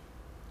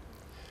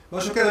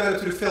 Maar zo kennen we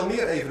natuurlijk veel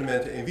meer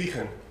evenementen in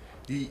Wiegen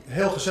die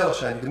heel gezellig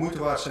zijn, die de moeite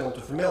waard zijn om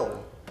te vermelden.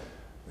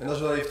 En als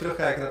we dan even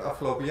terugkijken naar het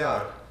afgelopen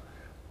jaar,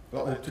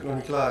 wat natuurlijk nog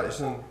niet klaar is,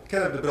 dan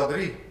kennen we de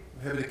braderie.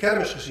 We hebben de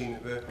kermis gezien.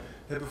 We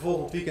hebben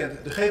volgend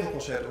weekend de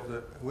gevelconcerten op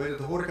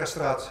de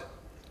Horecastraat.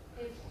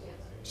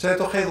 Zijn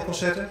het toch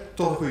gevelconcerten?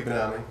 Toch een goede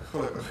benaming,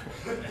 gelukkig.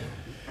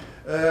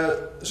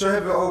 Zo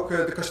hebben we ook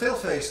de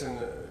kasteelfeesten.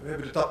 We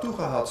hebben de tattoo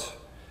gehad,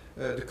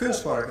 de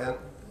kunstmarkt. En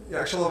ja,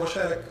 ik zal er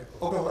waarschijnlijk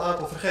ook nog een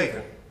aantal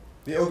vergeten,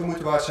 die ook de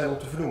moeite waard zijn om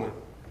te vernoemen.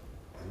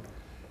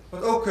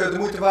 Wat ook de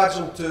moeite waard is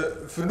om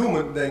te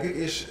vernoemen, denk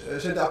ik,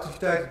 zijn de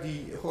activiteiten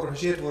die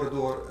georganiseerd worden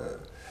door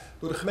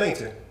de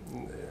gemeente.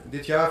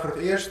 Dit jaar voor het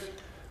eerst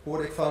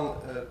hoorde ik van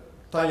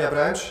Tanja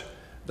Bruins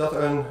dat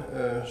er een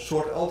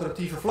soort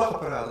alternatieve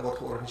vlaggenparade wordt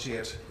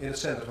georganiseerd in het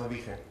centrum van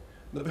Wiegen.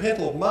 Dat begint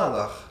al op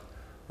maandag,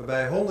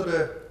 waarbij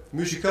honderden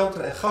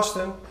muzikanten en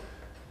gasten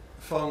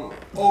van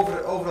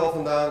overal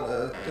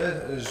vandaan,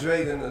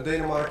 Zweden,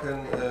 Denemarken,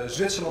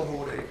 Zwitserland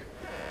hoorde ik,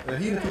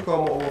 hier naartoe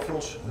komen om voor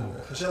ons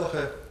een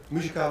gezellige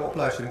muzikale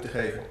opluistering te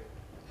geven.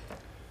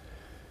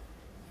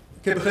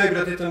 Ik heb begrepen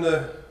dat dit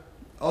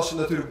als het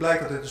natuurlijk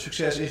blijkt dat het een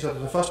succes is, dat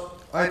het een vast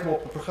item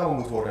op het programma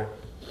moet worden.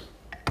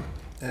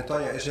 En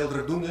Tanja is heel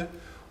drukdoende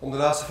om de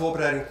laatste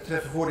voorbereiding te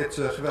treffen voor dit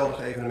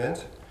geweldige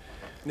evenement.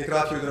 En ik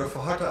raad jullie er ook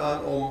van harte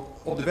aan om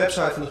op de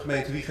website van de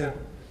gemeente Wiegen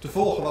te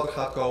volgen wat er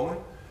gaat komen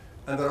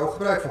en daar ook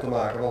gebruik van te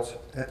maken, want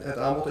het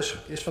aanbod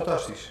is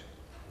fantastisch.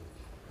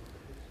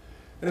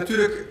 En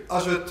natuurlijk,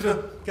 als we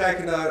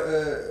terugkijken naar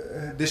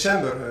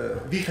december,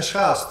 Wiegen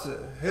Schaatst,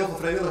 heel veel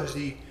vrijwilligers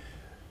die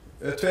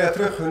 2 jaar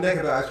terug hun nek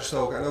hebben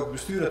uitgestoken en ook het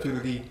bestuur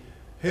natuurlijk die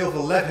heel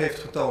veel lef heeft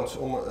getoond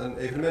om een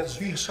evenement als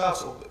Wiegen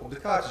Schaatst op de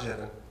kaart te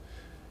zetten.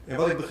 En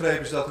wat ik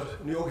begreep is dat er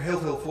nu ook heel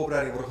veel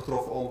voorbereidingen worden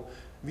getroffen om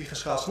Wiegen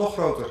Schaatst nog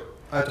groter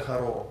uit te gaan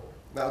rollen.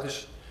 Nou,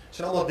 het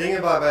zijn allemaal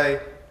dingen waar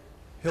wij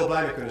heel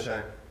blij mee kunnen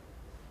zijn.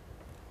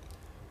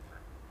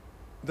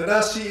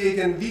 Daarnaast zie ik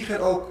in Wiegen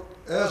ook,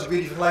 als ik weer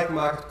die vergelijking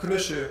maak, het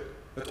knusse,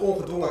 het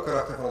ongedwongen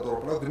karakter van het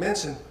dorp. En ook de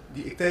mensen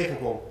die ik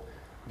tegenkom,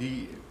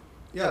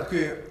 daar kun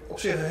je op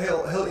zich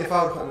heel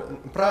eenvoudig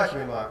een praatje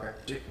mee maken.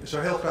 Dus ik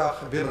zou heel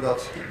graag willen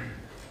dat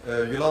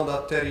Jolanda,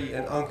 Terry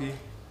en Ankie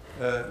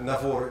naar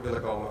voren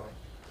willen komen.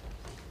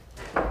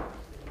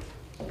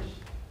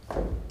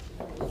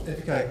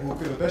 Even kijken, hoe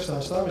kunnen we het beste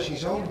gaan staan? Misschien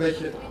zo een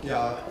beetje,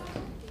 ja,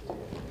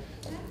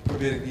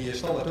 probeer ik die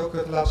standaard ook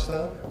te laten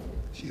staan.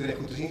 Is iedereen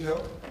goed te zien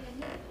zo?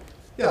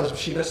 Ja, dat is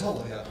misschien best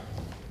handig, ja.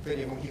 Ik weet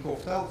niet of ik hier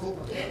comfortabel voel.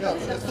 Ja,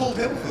 het voelt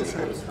heel goed.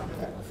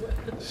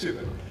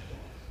 Super.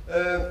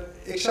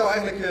 Ik zou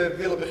eigenlijk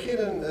willen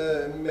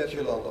beginnen met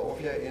Jolanda.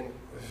 Of jij in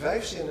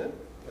 5 zinnen,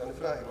 dan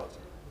vraag ik wat,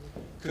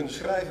 kunt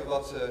schrijven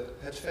wat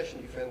het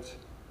Fashion Event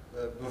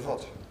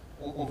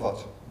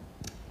omvat.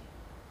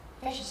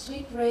 Fashion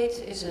Street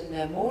Parade is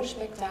een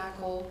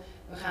modespektakel.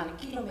 We gaan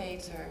 1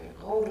 kilometer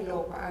rode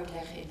loper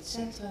uitleggen in het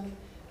centrum.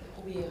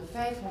 We proberen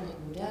 500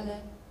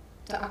 modellen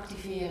te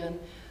activeren.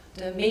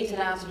 mee te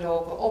laten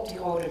lopen op die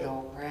rode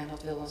loper. En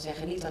dat wil dan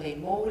zeggen niet alleen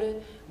mode,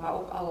 maar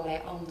ook allerlei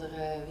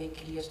andere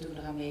winkeliers doen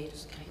eraan mee. Dus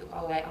dan krijg je ook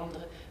allerlei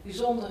andere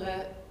bijzondere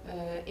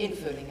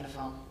invullingen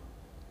ervan.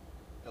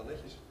 Heel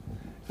netjes.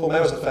 Volgens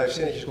mij was dat 5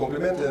 zinnetjes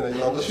complimenten,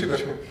 Jolanda,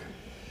 super.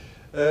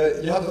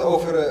 Je had het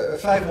over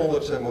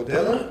 500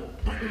 modellen.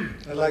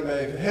 Dat lijkt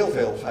mij heel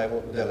veel,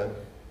 500 modellen.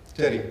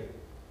 Terry,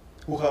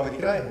 hoe gaan we die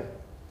krijgen?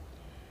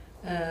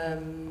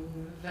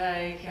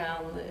 Wij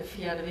gaan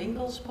via de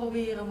winkels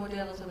proberen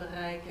modellen te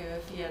bereiken,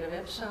 via de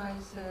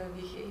website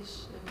Wieg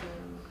is.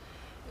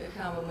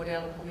 Gaan we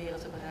modellen proberen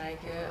te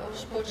bereiken. Op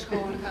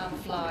sportscholen gaan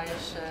we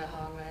flyers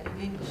hangen, in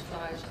winkels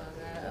flyers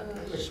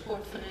hangen,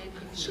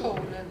 sportverenigingen,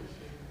 scholen.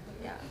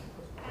 Ja.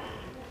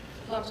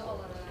 Langs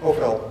alle,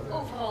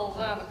 overal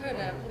waar we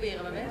kunnen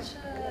proberen we mensen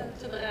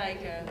te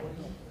bereiken.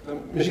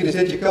 Misschien is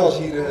dit je kans,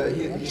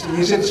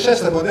 hier zitten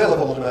 60 modellen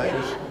volgens mij. Ja,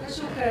 dus.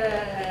 we zoeken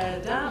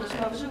dames,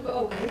 maar we zoeken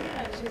ook heren.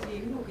 Er zitten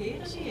hier genoeg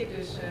heren, zie ik,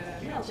 dus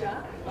meld je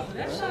aan op de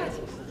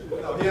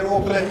website. Nou, hier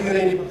opgelegd,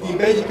 iedereen die een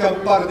beetje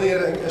kan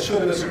paraderen en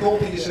schudden met zijn kont,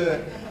 die is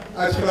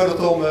uitgenodigd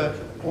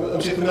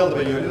om zich te melden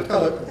bij jullie. Dat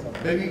kan ook.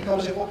 Bij wie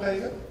kan zich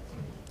opgeven?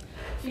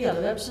 Via de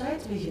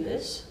website, Wiegen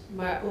is,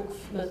 maar ook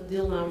met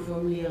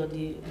deelnameformulieren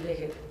die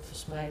liggen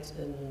verspreid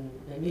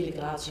bij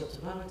Migratie op de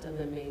markt en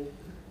bij Meen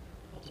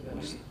op de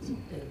beurs.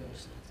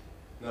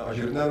 Nou, als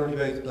jullie het nou nog niet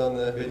weten, dan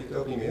weet ik het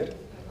ook niet meer. Ik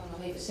wil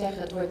nog even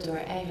zeggen, het wordt door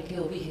eigenlijk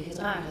heel Wiegen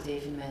gedragen, het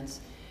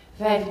evenement.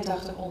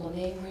 85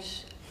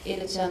 ondernemers in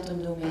het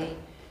centrum doen mee.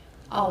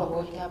 Alle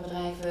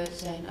horecabedrijven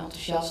zijn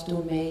enthousiast,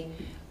 doen mee.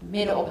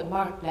 Midden op het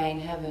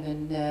Marktplein hebben we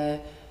een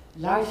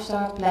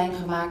lifestyle-plein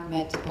gemaakt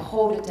met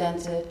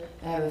pagodententen.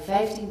 Daar hebben we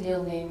 15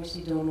 deelnemers,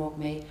 die doen ook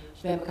mee.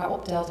 Als je bij elkaar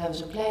optelt, hebben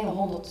we zo'n kleine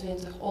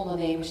 120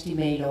 ondernemers die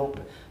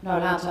meelopen.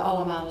 Nou, laten we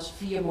allemaal eens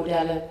 4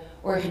 modellen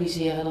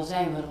organiseren, dan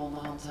zijn we er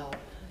onderhand al.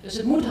 Dus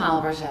het moet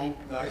haalbaar zijn.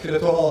 Nou, ik vind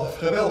het toch al een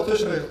geweldig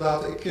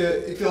tussenresultaat.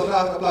 Ik wil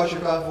graag een applausje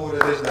vragen voor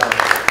deze dame.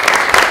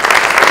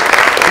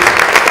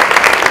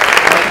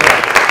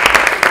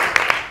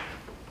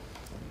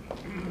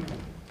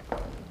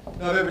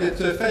 Nou, we hebben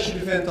dit fashion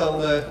event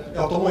dan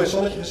toch mooi in het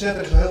zonnetje gezet.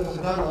 Er is al heel veel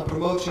gedaan aan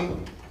promotie. En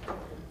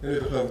nu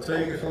hebben we geloof ik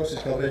 2 microfoons, dus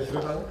ik kan er eentje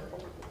terughalen.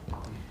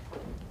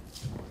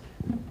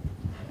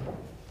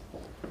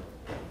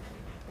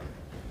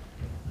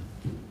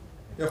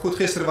 Ja, goed,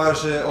 gisteren waren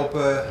ze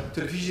op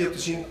televisie op te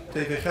zien,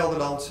 TV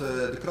Gelderland.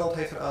 De krant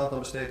heeft er aandacht aan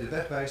besteed, de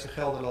Wegwijzer,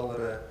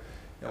 Gelderlander.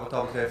 Wat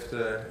dat betreft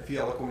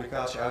via alle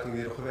communicatieuitingen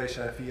die er geweest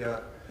zijn,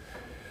 via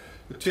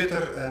de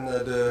Twitter en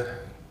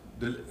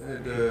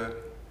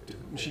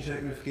misschien zeg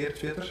ik nu verkeerd,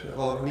 Twitter,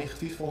 wel nog niet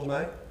getiefd volgens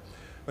mij.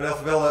 Maar in elk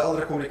geval wel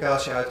andere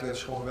communicatieuitingen, het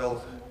is gewoon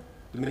geweldig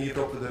de manier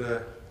waarop we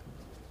er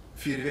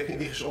via de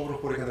Wiegense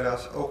omroep word ik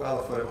inderdaad ook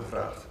aandacht voor hebben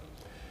gevraagd.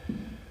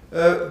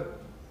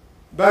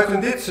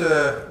 Buiten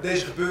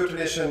deze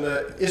gebeurtenissen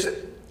is er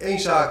één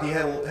zaak die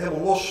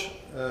helemaal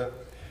los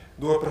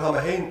door het programma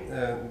heen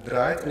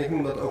draait en ik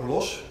noem dat ook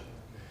LOS.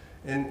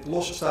 En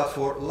LOS staat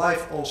voor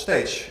Live on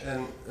Stage.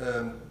 En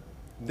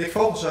Dick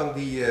Vogelzang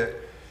die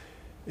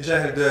is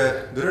eigenlijk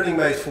de running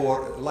mate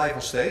voor Live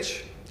on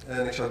Stage.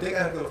 En ik zou Dick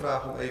eigenlijk willen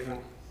vragen om even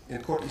in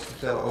het kort iets te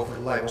vertellen over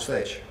Live on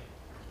Stage.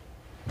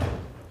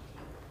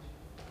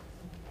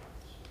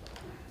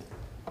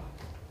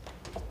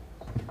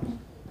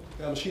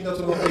 Ja, misschien dat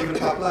we nog even een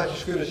paar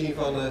plaatjes kunnen zien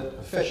van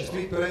Fashion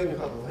Street Parade. Nu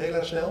gaat het nog heel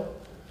erg snel.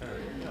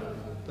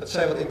 Dat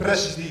zijn wat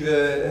impressies die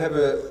we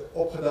hebben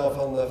opgedaan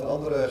van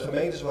andere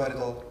gemeentes waar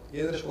dit al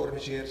eerder is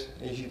georganiseerd.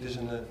 En je ziet dus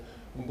een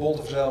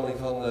bonte verzameling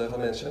van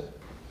mensen.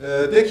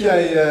 Dick,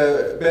 jij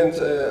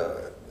bent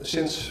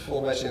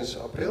volgens mij sinds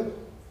april.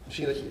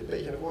 Misschien dat je een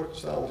beetje naar voren kan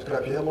staan, anders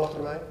kruip je helemaal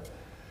achter mij.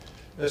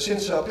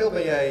 Sinds april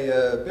ben jij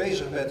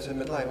bezig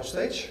met Live on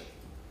Stage.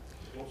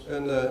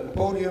 Een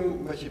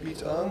podium wat je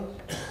biedt aan.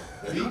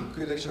 Wie?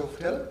 Kun je daar iets over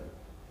vertellen?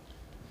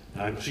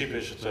 Nou, in principe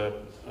is het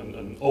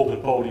een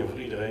open podium voor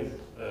iedereen.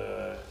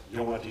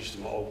 Jonge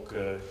artiesten, maar ook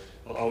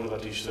wat oudere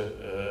artiesten.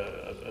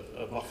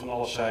 Het mag van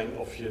alles zijn,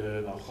 of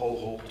je nou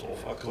goochelt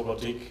of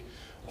acrobatiek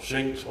of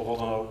zingt of wat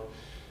dan ook.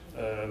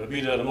 We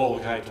bieden de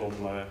mogelijkheid om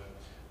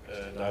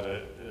daar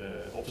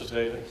op te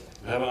treden.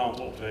 We hebben een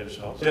aantal optredens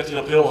gehad. 13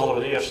 april hadden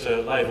we de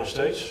eerste Live on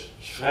Stage,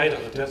 dus vrijdag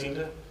de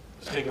 13e.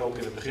 Het ging ook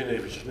in het begin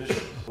eventjes mis.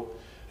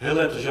 Heel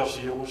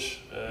enthousiaste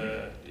jongens.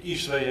 De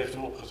IS2 heeft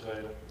toen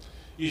opgetreden.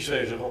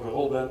 IS2 is een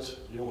rock'n'roll band.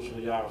 Jongens van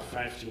de jaren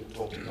 15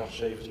 tot de dag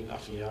 17,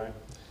 18 jaar.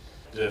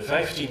 De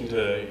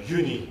 15e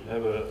juni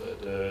hebben we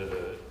de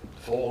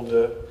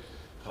volgende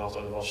gehad.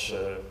 En dat was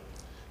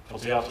van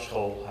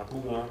theaterschool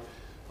Hakuna.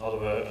 Hadden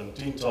we een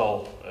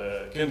tiental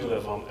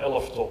kinderen van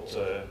 11 tot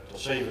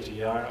 17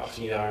 jaar,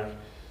 18 jaar.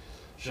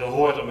 Als je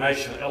hoort een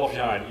meisje van 11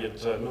 jaar die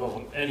het nummer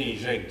van Annie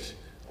zingt.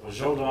 Op een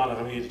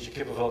zodanige manier dat je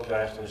kippenvel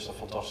krijgt, dan is dat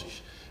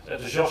fantastisch. Het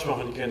enthousiasme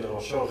van die kinderen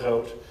was zo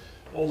groot.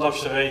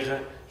 Ondanks de regen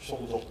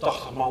stonden tot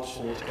 80 man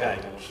te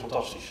kijken. Dat was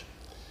fantastisch.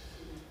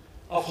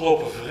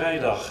 Afgelopen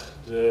vrijdag,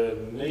 de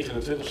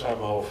 29e uit mijn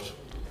hoofd,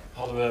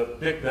 hadden we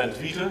Big Band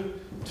Wiegen,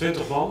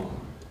 20 man,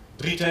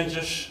 3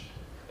 tentjes,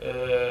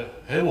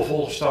 helemaal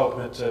volgestouwd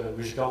met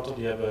muzikanten.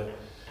 Die hebben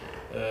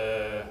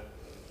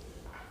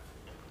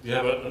Die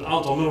hebben een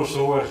aantal nummers te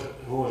horen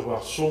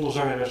gebracht zonder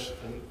zangeres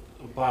en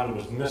een paar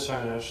nummers met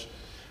zangeres.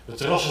 De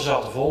terrassen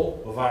zaten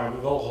vol, we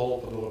waren wel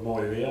geholpen door het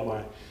mooie weer,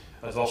 maar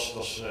het was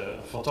een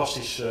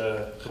fantastisch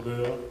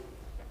gebeuren.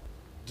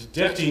 De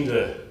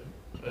 13e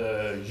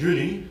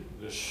juli,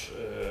 dus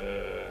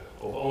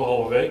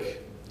over 1,5 week.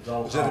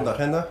 Dan Zet in de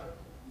agenda.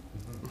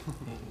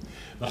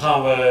 Dan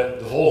gaan we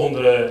de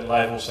volgende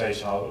live on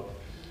stage houden.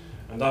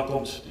 En dan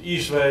komt de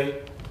Eastway,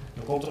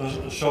 dan komt er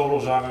een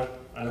solozanger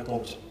en dan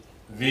komt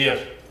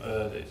weer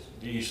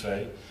de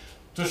Eastway.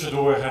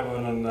 Tussendoor hebben we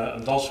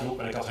een dansgroep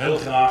en ik had heel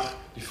graag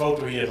die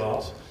foto hier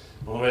gehad.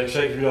 Maar dan weet ik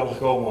zeker dat jullie allemaal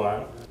gekomen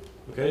waren.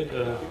 Oké,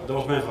 dat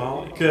was mijn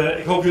verhaal.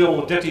 Ik hoop jullie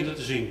allemaal de 13e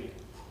te zien.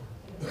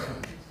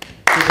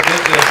 De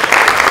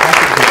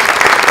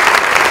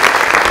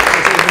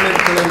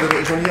evenementenkalender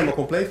is nog niet helemaal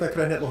compleet, maar ik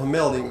krijg net nog een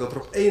melding dat er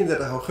op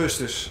 31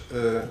 augustus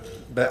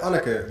bij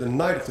Anneke de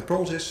Night of the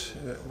Proms is.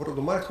 Wordt op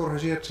de markt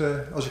georganiseerd,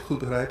 als ik het goed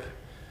begrijp.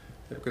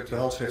 Heb ik het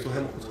handschrift nog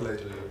helemaal goed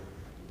gelezen.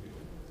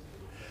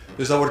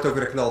 Dus dan wordt het ook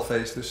weer een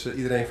knalfeest, dus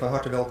iedereen van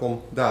harte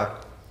welkom daar.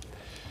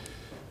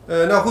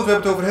 Nou goed, we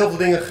hebben het over heel veel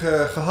dingen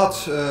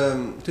gehad.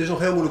 Het is nog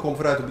heel moeilijk om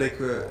vooruit te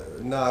blikken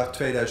naar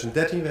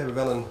 2013. We hebben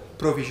wel een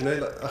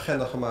provisionele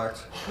agenda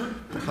gemaakt,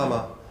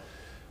 programma,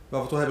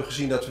 waar we toch hebben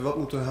gezien dat we wat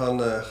moeten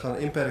gaan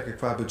inperken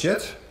qua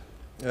budget.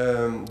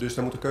 Dus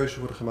daar moeten keuzes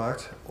worden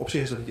gemaakt. Op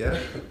zich is dat niet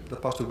erg, dat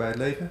past ook bij het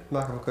leven, het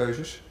maken van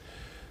keuzes.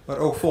 Maar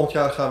ook volgend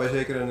jaar gaan wij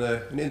zeker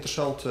een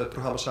interessant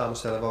programma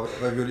samenstellen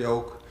waar jullie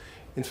ook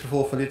in het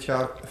vervolg van dit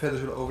jaar verder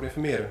zullen over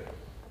informeren.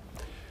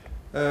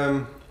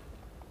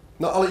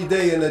 Nou, alle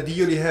ideeën die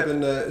jullie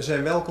hebben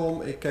zijn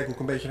welkom. Ik kijk ook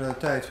een beetje naar de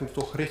tijd, we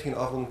moeten toch richting een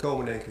afronding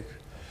komen, denk ik.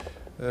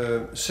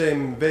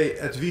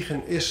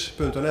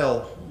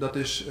 cmw@wiegenis.nl, dat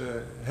is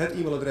het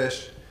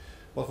e-mailadres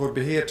wat wordt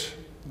beheerd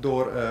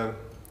door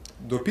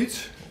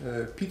Piet.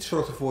 Piet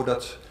zorgt ervoor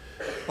dat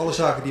alle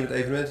zaken die met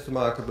evenementen te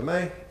maken bij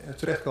mij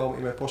terechtkomen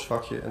in mijn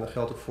postvakje. En dat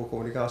geldt ook voor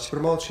communicatie,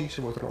 promotie.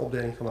 Zo wordt er een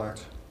opdeling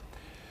gemaakt.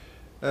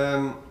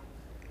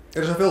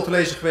 Er is al veel te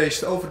lezen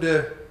geweest over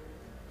de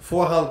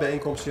voorgaande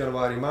bijeenkomst in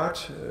januari en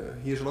maart.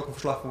 Hier zal ook een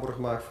verslag van worden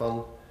gemaakt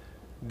van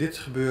dit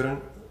gebeuren.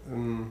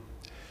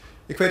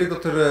 Ik weet ook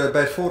dat er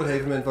bij het vorige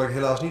evenement, waar ik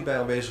helaas niet bij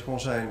aanwezig kon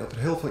zijn, dat er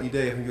heel veel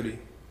ideeën van jullie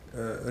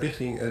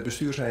richting het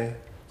bestuur zijn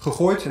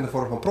gegooid in de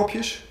vorm van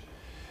propjes.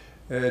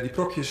 Die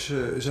propjes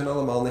zijn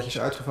allemaal netjes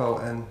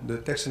uitgevouwen en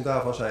de teksten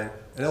daarvan zijn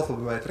in elk geval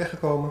bij mij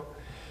terechtgekomen.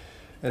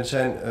 En er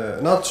zijn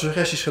een aantal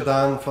suggesties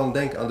gedaan van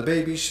denk aan de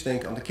baby's,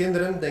 denk aan de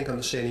kinderen, denk aan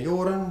de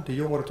senioren, de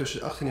jongeren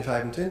tussen 18 en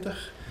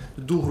 25,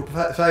 de doelgroep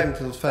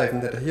 25 tot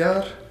 35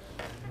 jaar.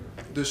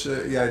 Dus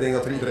ja, ik denk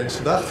dat er iedereen is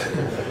gedacht.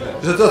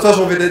 Dus dat was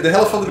ongeveer de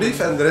helft van de brief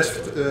en de rest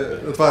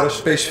dat waren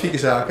specifieke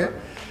zaken.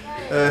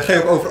 Het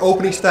ging ook over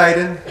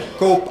openingstijden,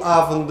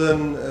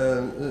 koopavonden,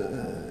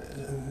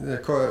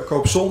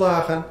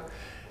 koopzondagen.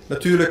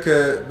 Natuurlijk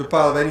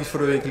bepalen wij niet voor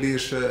de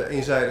winkeliers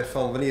eenzijdig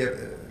van wanneer,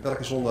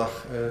 welke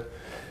zondag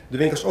de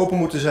winkels open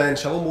moeten zijn. Het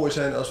zou wel mooi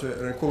zijn als we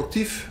er een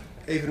collectief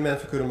evenement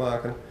van kunnen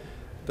maken.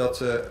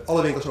 Dat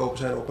alle winkels open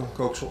zijn op een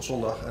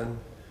koopzondag. En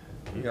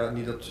ja,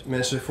 niet dat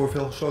mensen voor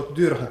veel gesloten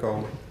deuren gaan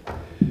komen.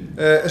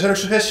 Er zijn ook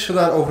suggesties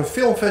gedaan over een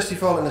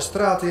filmfestival en een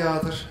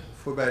straattheater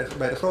voor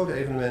bij de grote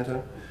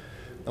evenementen.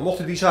 Nou,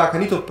 mochten die zaken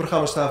niet op het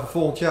programma staan voor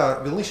volgend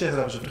jaar, wil niet zeggen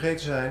dat we ze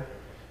vergeten zijn.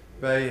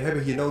 Wij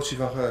hebben hier notie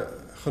van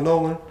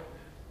genomen.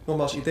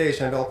 Nogmaals, ideeën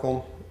zijn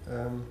welkom.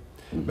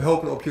 We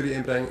hopen op jullie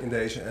inbreng in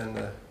deze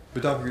en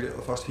bedanken jullie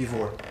alvast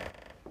hiervoor.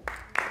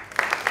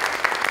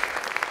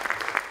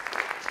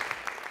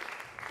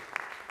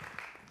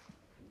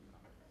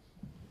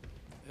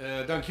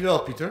 Dankjewel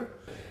Pieter.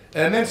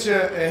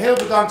 Mensen, heel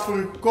bedankt voor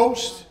uw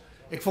komst.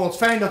 Ik vond het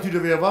fijn dat u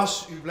er weer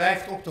was. U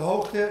blijft op de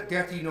hoogte.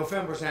 13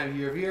 november zijn we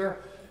hier weer.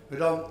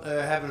 Dan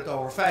hebben we het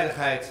over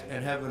veiligheid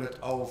en hebben we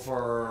het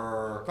over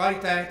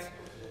kwaliteit.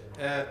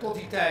 Tot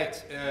die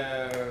tijd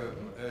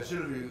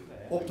zullen we u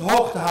op de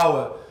hoogte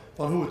houden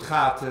van hoe het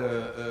gaat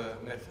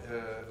met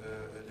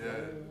de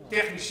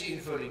technische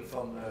invulling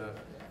van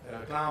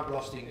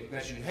reclamebelasting. Ik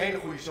wens u een hele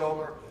goede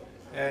zomer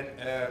en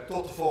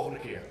tot de volgende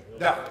keer.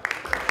 Dag!